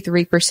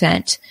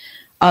 53%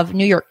 of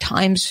New York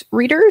Times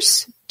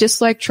readers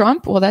dislike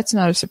Trump. Well, that's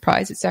not a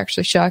surprise. It's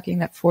actually shocking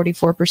that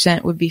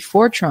 44% would be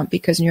for Trump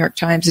because New York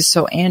Times is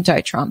so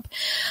anti-Trump.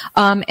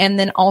 And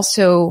then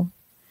also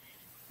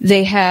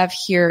they have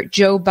here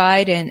Joe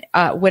Biden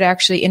would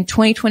actually in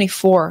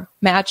 2024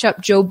 match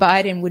up. Joe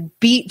Biden would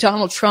beat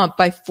Donald Trump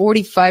by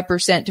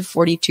 45% to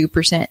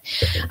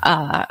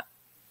 42%.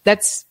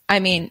 That's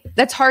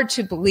hard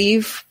to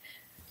believe.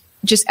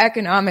 Just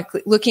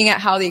economically, looking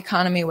at how the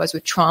economy was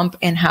with Trump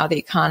and how the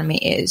economy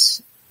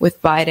is with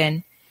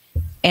Biden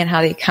and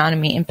how the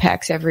economy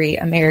impacts every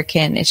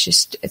American,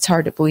 it's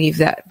hard to believe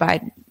that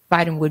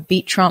Biden would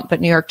beat Trump,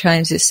 but New York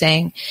Times is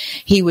saying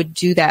he would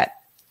do that.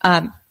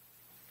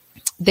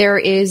 There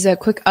is a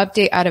quick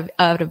update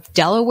out of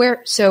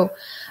Delaware. So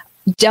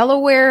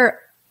Delaware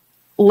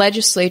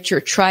legislature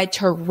tried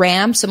to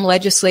ram some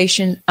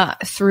legislation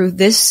through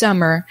this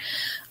summer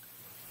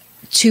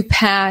to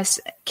pass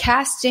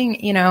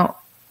casting your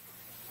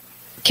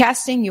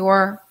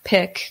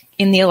pick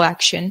in the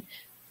election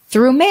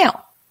through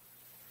mail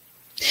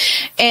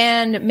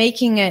and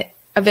making it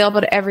available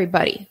to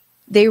everybody.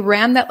 They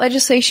rammed that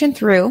legislation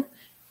through,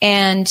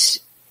 and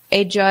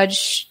a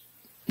judge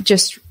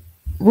just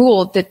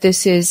ruled that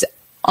this is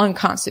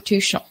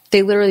unconstitutional.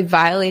 They literally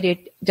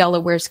violated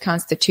Delaware's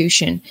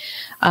constitution,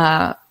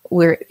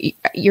 where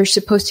you're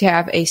supposed to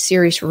have a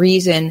serious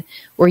reason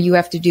where you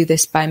have to do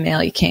this by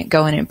mail. You can't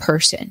go in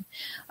person.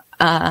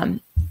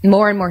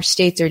 More and more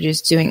states are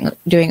just doing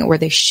it where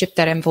they ship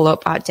that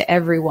envelope out to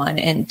everyone.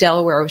 And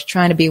Delaware was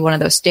trying to be one of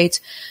those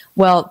states.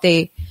 Well,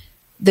 the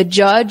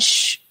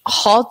judge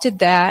halted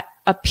that.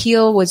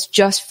 Appeal was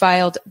just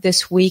filed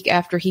this week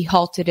after he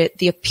halted it.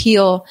 The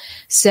appeal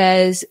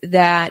says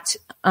that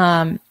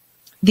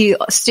the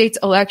state's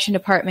election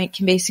department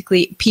can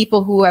basically,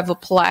 people who have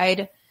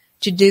applied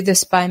to do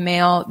this by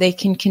mail, they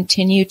can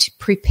continue to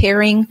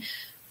preparing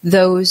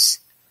those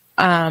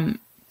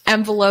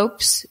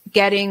envelopes,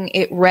 getting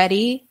it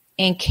ready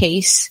in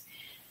case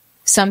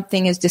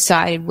something is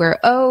decided where,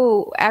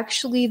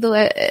 actually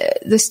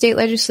the state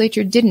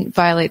legislature didn't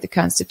violate the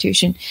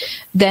Constitution,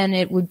 then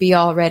it would be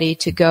all ready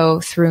to go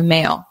through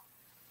mail.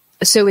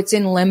 So it's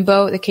in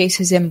limbo. The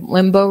case is in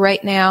limbo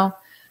right now,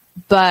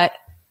 but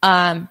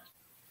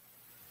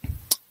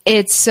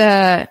it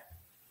says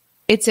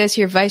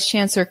here, Vice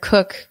Chancellor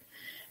Cook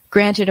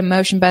granted a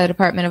motion by the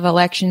Department of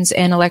Elections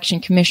and Election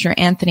Commissioner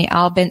Anthony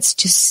Albence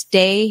to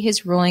stay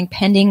his ruling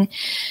pending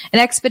an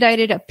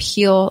expedited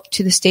appeal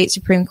to the state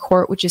Supreme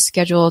Court, which is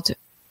scheduled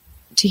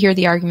to hear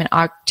the argument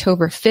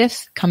October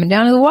 5th, coming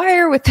down to the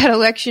wire with that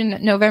election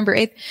November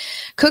 8th.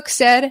 Cook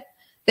said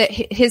that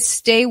his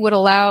stay would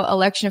allow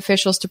election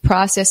officials to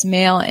process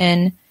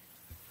mail-in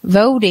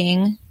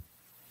voting.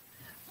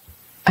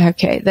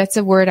 Okay, that's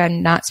a word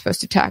I'm not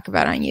supposed to talk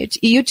about on YouTube.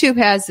 YouTube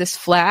has this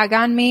flag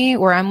on me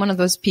where I'm one of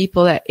those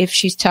people that if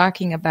she's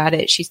talking about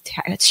it, she's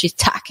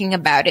talking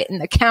about it in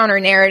the counter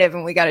narrative,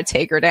 and we got to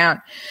take her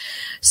down.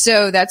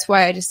 So that's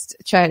why I just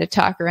try to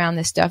talk around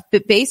this stuff.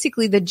 But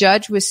basically, the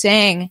judge was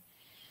saying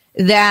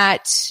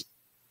that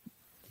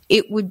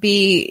it would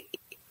be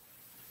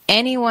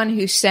anyone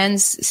who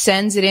sends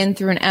it in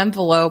through an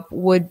envelope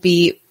would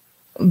be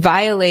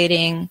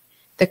violating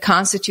the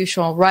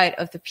constitutional right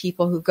of the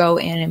people who go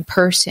in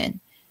person.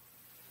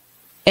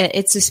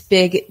 It's this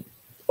big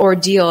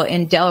ordeal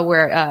in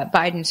Delaware,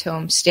 Biden's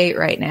home state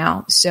right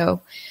now.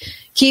 So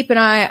keep an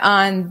eye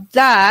on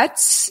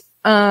that.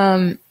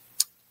 And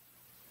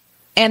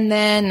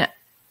then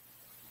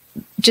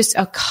just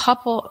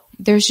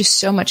there's just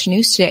so much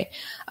news today.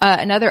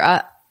 Another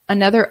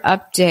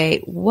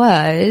update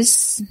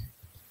was,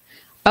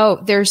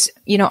 there's,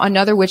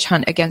 another witch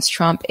hunt against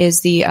Trump is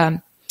the,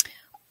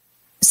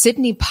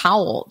 Sidney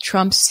Powell,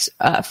 Trump's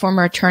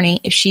former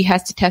attorney, she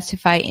has to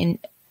testify in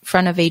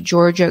front of a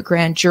Georgia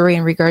grand jury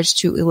in regards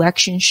to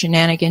election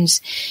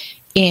shenanigans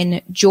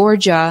in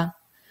Georgia.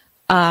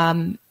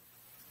 There's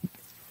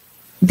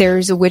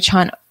a witch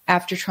hunt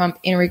after Trump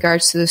in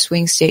regards to the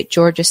swing state,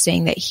 Georgia,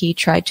 saying that he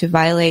tried to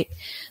violate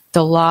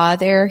the law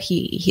there.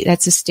 He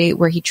that's a state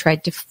where he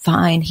tried to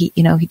find, he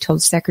told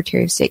the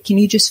Secretary of State, can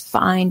you just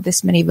find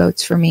this many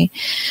votes for me?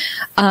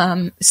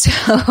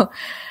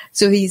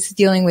 So he's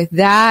dealing with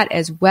that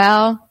as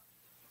well.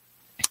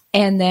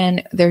 And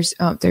then there's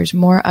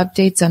more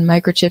updates on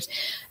microchips.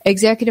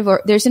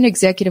 There's an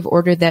executive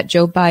order that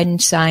Joe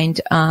Biden signed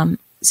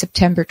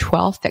September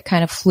 12th that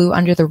kind of flew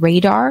under the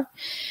radar.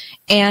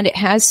 And it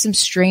has some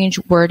strange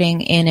wording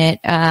in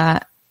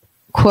it.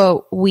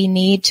 Quote, we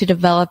need to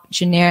develop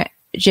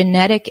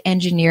genetic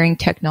engineering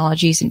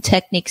technologies and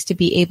techniques to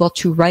be able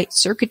to write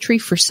circuitry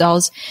for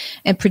cells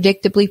and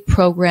predictably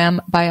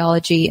program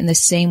biology in the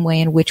same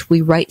way in which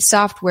we write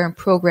software and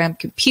program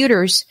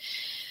computers.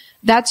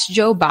 That's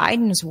Joe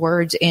Biden's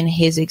words in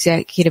his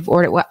executive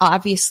order. Well,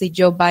 obviously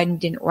Joe Biden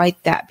didn't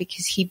write that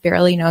because he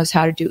barely knows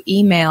how to do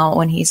email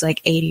when he's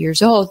like 80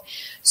 years old.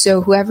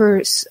 So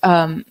whoever's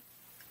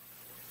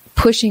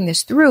pushing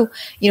this through,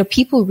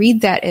 people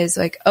read that as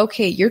like,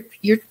 okay,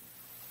 you're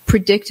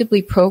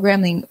predictably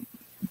programming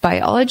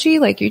biology?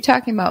 Like, you're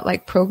talking about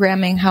like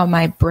programming how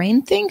my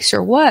brain thinks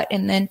or what?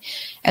 And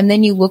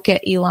then you look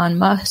at Elon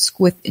Musk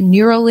with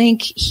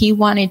Neuralink. He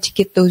wanted to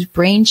get those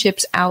brain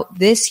chips out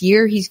this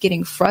year. He's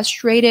getting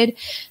frustrated.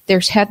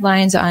 There's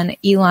headlines on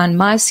Elon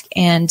Musk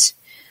and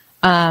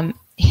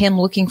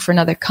him looking for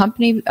another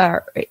company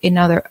or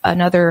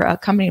another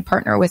company to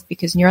partner with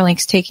because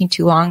Neuralink's taking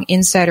too long.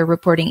 Insider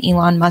reporting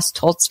Elon Musk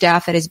told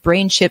staff at his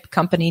brain chip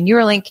company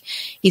Neuralink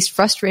he's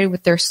frustrated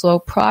with their slow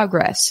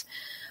progress.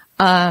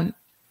 And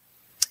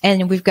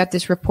we've got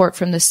this report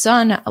from The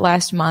Sun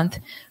last month,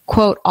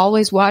 quote,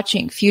 always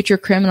watching, future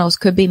criminals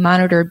could be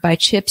monitored by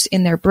chips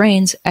in their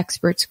brains,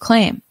 experts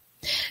claim.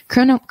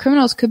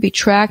 Criminals could be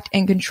tracked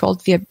and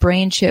controlled via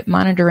brain chip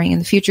monitoring in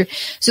the future.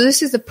 So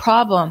this is the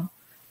problem.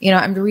 You know,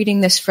 I'm reading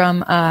this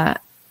from The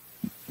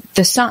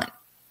Sun.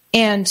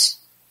 And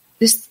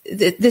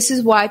this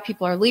is why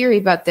people are leery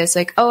about this.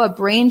 Like, oh, a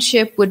brain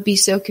chip would be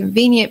so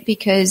convenient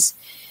because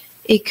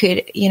it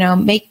could, you know,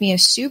 make me a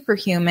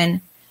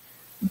superhuman.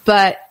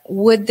 But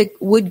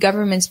would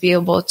governments be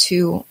able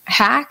to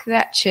hack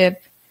that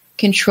chip,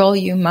 control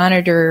you,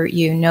 monitor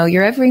you, know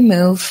your every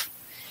move?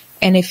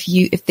 And if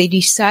they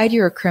decide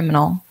you're a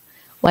criminal,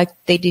 like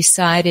they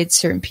decided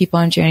certain people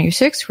on January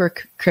 6th were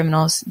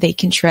criminals, they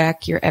can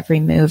track your every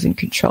move and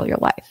control your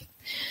life.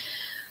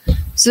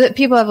 So that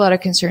people have a lot of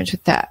concerns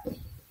with that.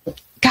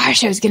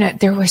 Gosh,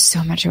 there was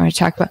so much I want to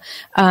talk about.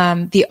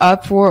 The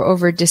uproar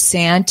over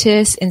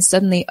DeSantis and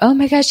suddenly, oh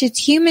my gosh, it's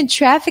human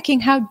trafficking.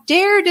 How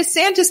dare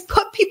DeSantis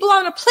put people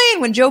on a plane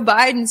when Joe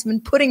Biden's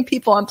been putting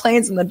people on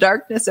planes in the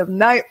darkness of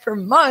night for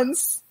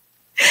months.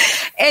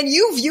 And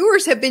you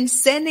viewers have been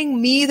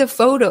sending me the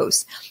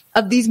photos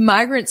of these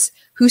migrants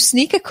who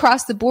sneak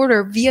across the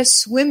border via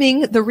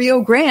swimming the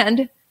Rio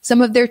Grande.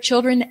 Some of their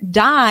children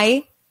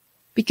die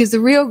because the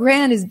Rio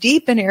Grande is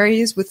deep in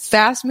areas with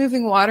fast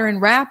moving water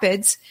and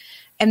rapids.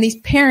 And these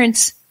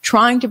parents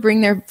trying to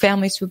bring their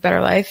families to a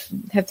better life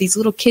have these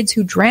little kids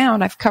who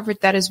drown. I've covered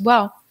that as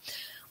well.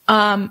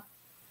 Biden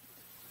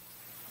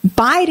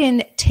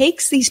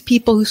takes these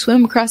people who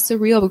swim across the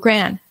Rio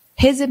Grande.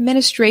 His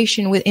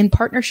administration, in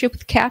partnership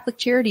with Catholic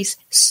Charities,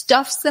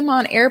 stuffs them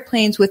on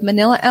airplanes with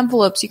manila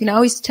envelopes. You can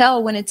always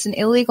tell when it's an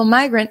illegal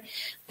migrant.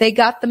 They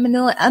got the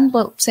manila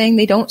envelope saying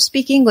they don't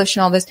speak English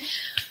and all this.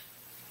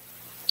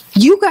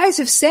 You guys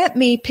have sent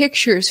me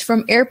pictures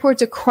from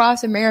airports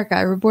across America.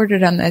 I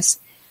reported on this.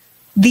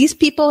 These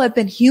people have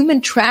been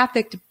human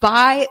trafficked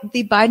by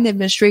the Biden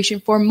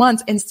administration for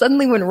months. And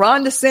suddenly when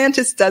Ron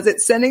DeSantis does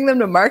it, sending them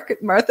to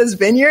Martha's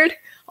Vineyard,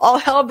 all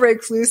hell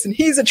breaks loose and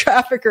he's a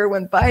trafficker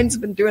when Biden's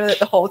been doing it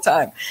the whole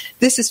time.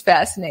 This is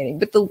fascinating,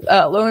 but the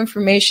low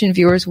information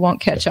viewers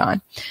won't catch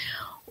on.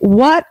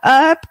 What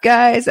up,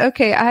 guys?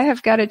 Okay, I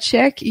have got to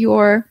check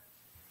your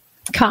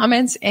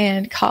comments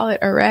and call it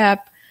a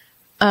wrap.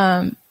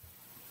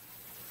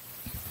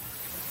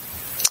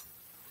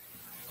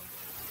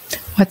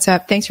 What's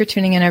up? Thanks for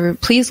tuning in,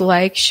 please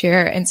like,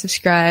 share, and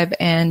subscribe,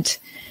 and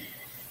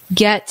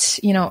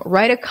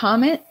write a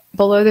comment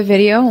below the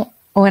video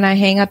when I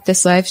hang up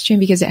this live stream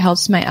because it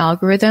helps my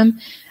algorithm.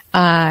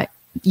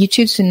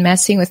 YouTube's been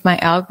messing with my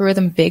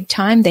algorithm big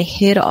time. They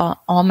hid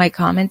all my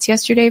comments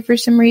yesterday for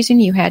some reason.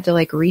 You had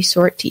to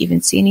resort to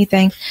even see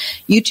anything.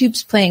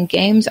 YouTube's playing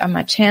games on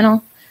my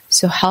channel,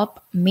 so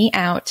help me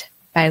out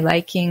by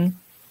liking,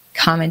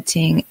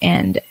 commenting,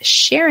 and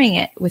sharing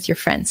it with your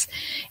friends.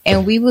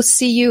 And we will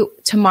see you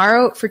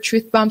tomorrow for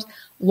Truth Bombs.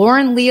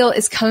 Lauren Leal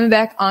is coming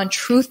back on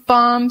Truth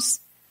Bombs,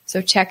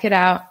 so check it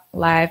out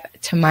live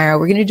tomorrow.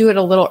 We're going to do it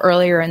a little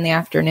earlier in the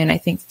afternoon, I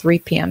think 3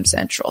 p.m.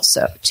 Central.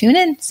 So tune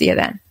in. See you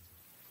then.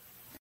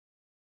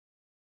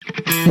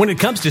 When it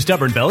comes to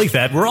stubborn belly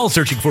fat, we're all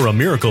searching for a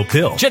miracle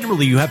pill.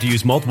 Generally, you have to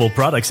use multiple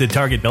products that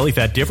target belly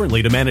fat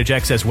differently to manage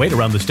excess weight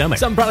around the stomach.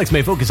 Some products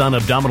may focus on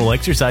abdominal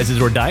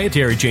exercises or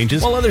dietary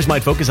changes, while others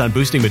might focus on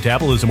boosting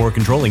metabolism or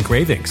controlling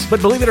cravings. But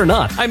believe it or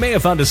not, I may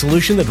have found a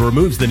solution that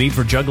removes the need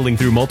for juggling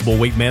through multiple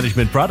weight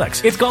management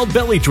products. It's called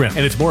Belly Trim,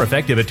 and it's more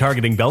effective at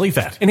targeting belly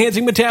fat,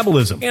 enhancing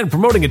metabolism, and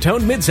promoting a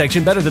toned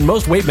midsection better than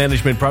most weight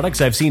management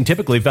products I've seen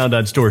typically found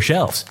on store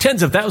shelves.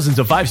 Tens of thousands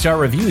of 5-star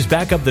reviews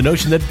back up the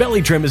notion that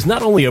Belly Trim is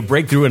not only a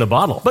breakthrough in a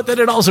bottle, but that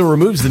it also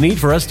removes the need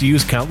for us to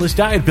use countless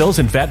diet pills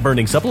and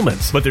fat-burning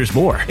supplements. But there's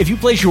more. If you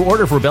place your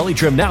order for Belly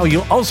Trim now,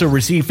 you'll also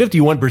receive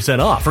 51%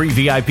 off, free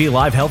VIP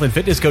live health and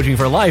fitness coaching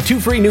for life, 2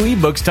 free new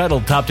ebooks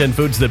titled Top 10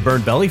 Foods That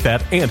Burn Belly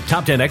Fat and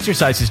Top 10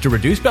 Exercises to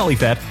Reduce Belly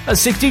Fat, a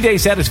 60-day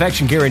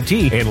satisfaction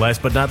guarantee, and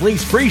last but not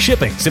least, free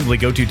shipping. Simply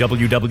go to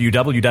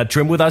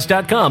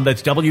www.trimwithus.com.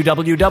 That's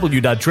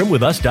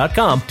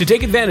www.trimwithus.com to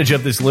take advantage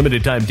of this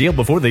limited time deal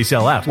before they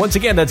sell out. Once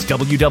again, that's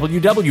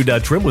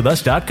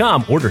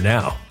www.trimwithus.com. Order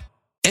now.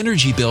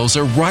 energy bills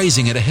are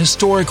rising at a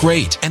historic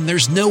rate, and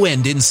there's no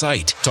end in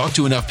sight. Talk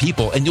to enough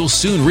people and you'll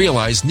soon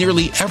realize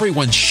nearly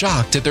everyone's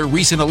shocked at their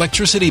recent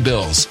electricity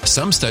bills.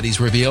 Some studies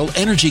reveal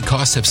energy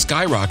costs have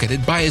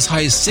skyrocketed by as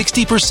high as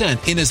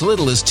 60% in as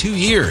little as 2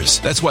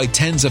 years. That's why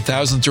tens of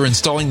thousands are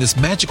installing this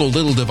magical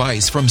little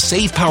device from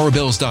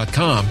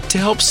SavePowerBills.com to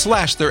help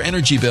slash their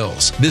energy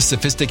bills. This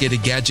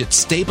sophisticated gadget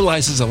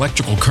stabilizes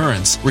electrical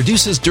currents,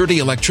 reduces dirty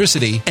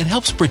electricity, and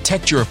helps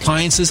protect your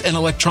appliances and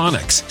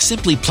electronics.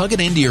 Simply plug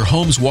it into your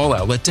home's wall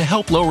outlet to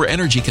help lower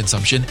energy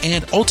consumption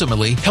and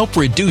ultimately help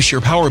reduce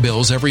your power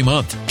bills every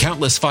month.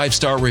 Countless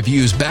 5-star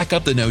reviews back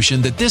up the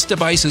notion that this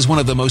device is one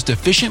of the most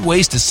efficient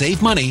ways to save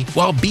money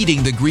while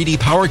beating the greedy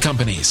power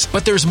companies.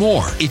 But there's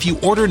more. If you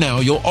order now,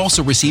 you'll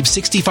also receive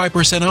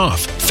 65%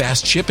 off,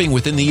 fast shipping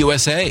within the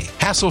USA,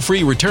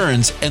 hassle-free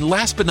returns, and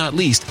last but not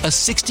least, a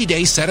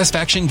 60-day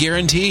satisfaction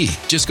guarantee.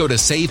 Just go to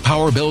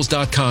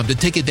SavePowerBills.com to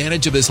take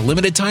advantage of this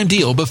limited time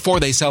deal before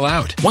they sell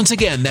out. Once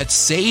again, that's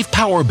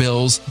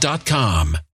SavePowerBills.com.